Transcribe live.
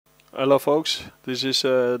Hello folks, this is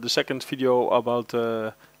the second video about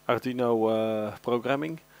Arduino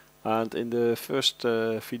programming, and in the first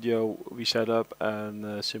video we set up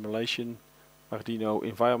a simulation Arduino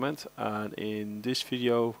environment, and in this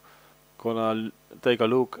video gonna take a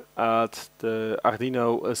look at the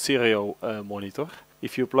Arduino serial monitor.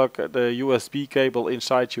 If you plug the USB cable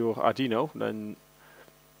inside your Arduino, then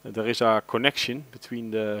there is a connection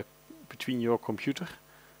between your computer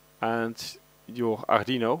and your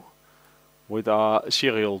Arduino with a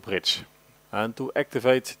serial bridge. And to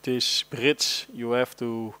activate this bridge you have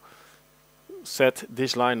to set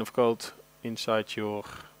this line of code inside your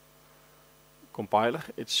compiler.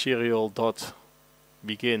 It's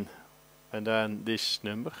Serial.begin and then this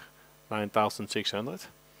number 9600.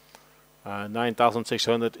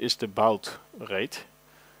 9600 is the baud rate,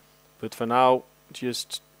 but for now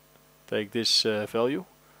just take this value,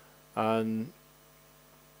 and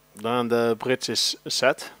then the bridge is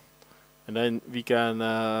set, and then we can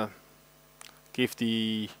give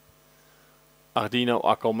the Arduino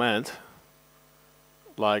a command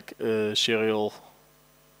like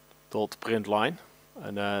Serial.println,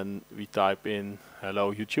 and then we type in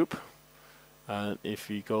hello YouTube, and if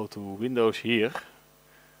we go to Windows here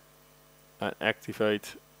and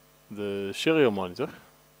activate the serial monitor,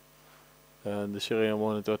 and the serial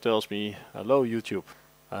monitor tells me hello YouTube.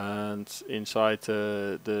 And inside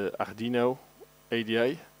the Arduino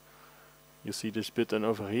ADA you see this button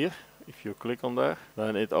over here. If you click on there,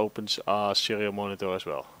 then it opens a serial monitor as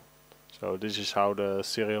well. So this is how the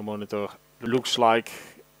serial monitor looks like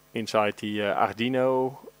inside the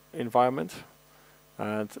Arduino environment.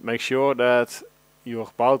 And make sure that your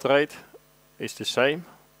baud rate is the same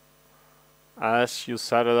as you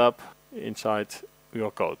set it up inside your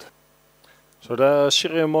code. So the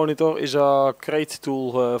serial monitor is a great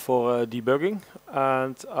tool for debugging,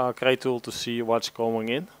 and a great tool to see what's going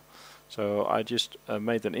in. So I just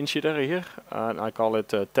made an integer here, and I call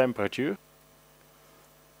it temperature,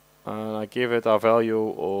 and I give it a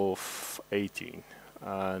value of 18.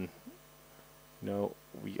 And you know,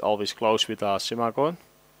 we always close with a semicolon.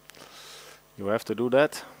 You have to do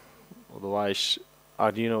that, otherwise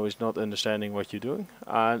Arduino is not understanding what you're doing.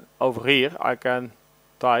 And over here I can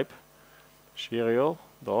type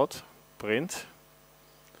Serial.print,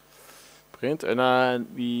 and then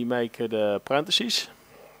we make the parentheses,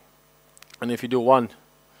 and if you do one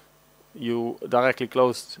you directly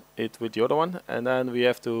close it with the other one, and then we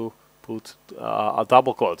have to put a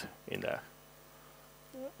double quote in there,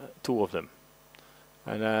 two of them,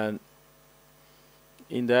 and then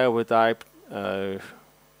in there we type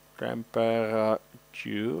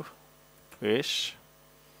temperature is,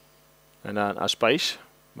 and then a space.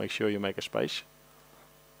 Make sure you make a space,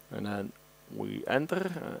 and then we enter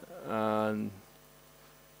and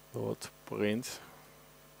 .print,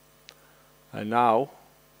 and now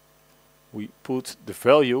we put the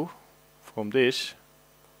value from this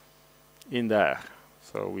in there.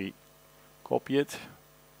 So we copy it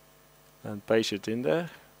and paste it in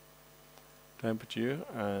there, temperature,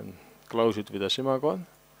 and close it with a semicolon,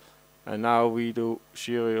 and now we do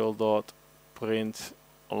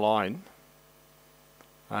Serial.println.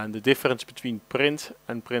 And the difference between print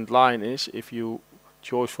and println is, if you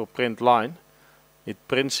choose for println, it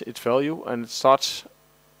prints its value and it starts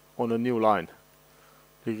on a new line,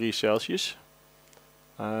 degrees Celsius,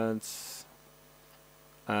 and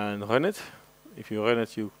run it. If you run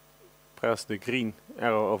it, you press the green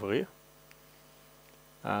arrow over here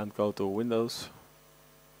and go to Windows,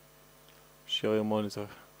 serial monitor,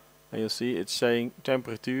 and you'll see it's saying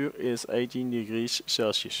temperature is 18 degrees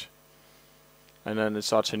Celsius. And then it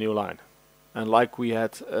starts a new line. And like we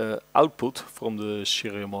had output from the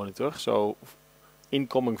serial monitor, so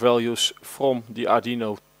incoming values from the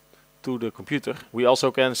Arduino to the computer, we also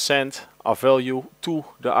can send a value to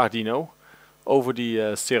the Arduino over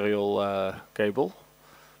the serial cable.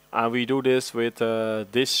 And we do this with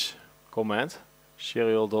this command,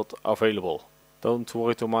 Serial.available. Don't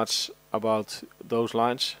worry too much about those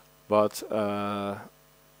lines, but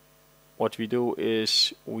what we do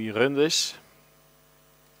is we run this,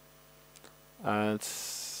 and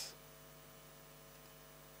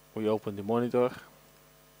we open the monitor,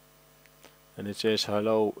 and it says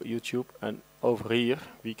hello YouTube, and over here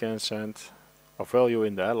we can send a value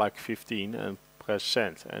in there like 15 and press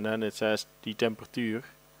send, and then it says the temperature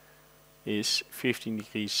is 15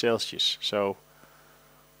 degrees Celsius. So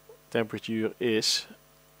temperature is,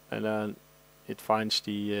 and then it finds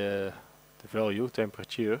the value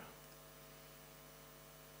temperature,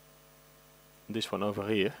 this one over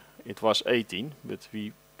here. It was 18, but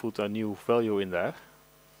we put a new value in there,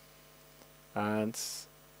 and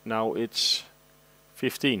now it's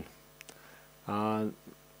 15. and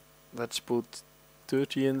let's put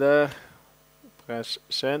 30 in there, press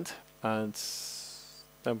send, and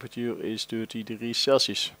temperature is 30 degrees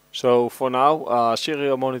Celsius. So for now,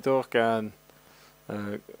 serial monitor can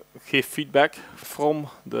give feedback from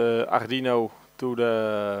the Arduino to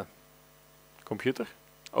the computer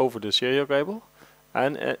over the serial cable,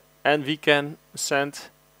 and we can send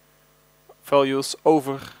values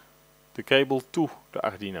over the cable to the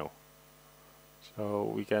Arduino.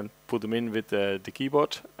 So we can put them in with the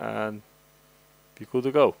keyboard and be good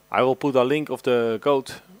to go. I will put a link of the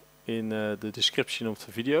code in the description of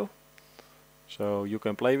the video, so you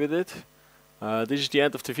can play with it. This is the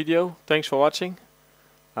end of the video. Thanks for watching.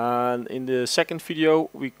 And in the second video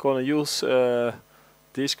we're gonna use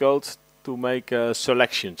this code to make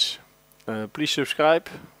selections. Please subscribe,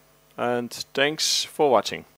 and thanks for watching.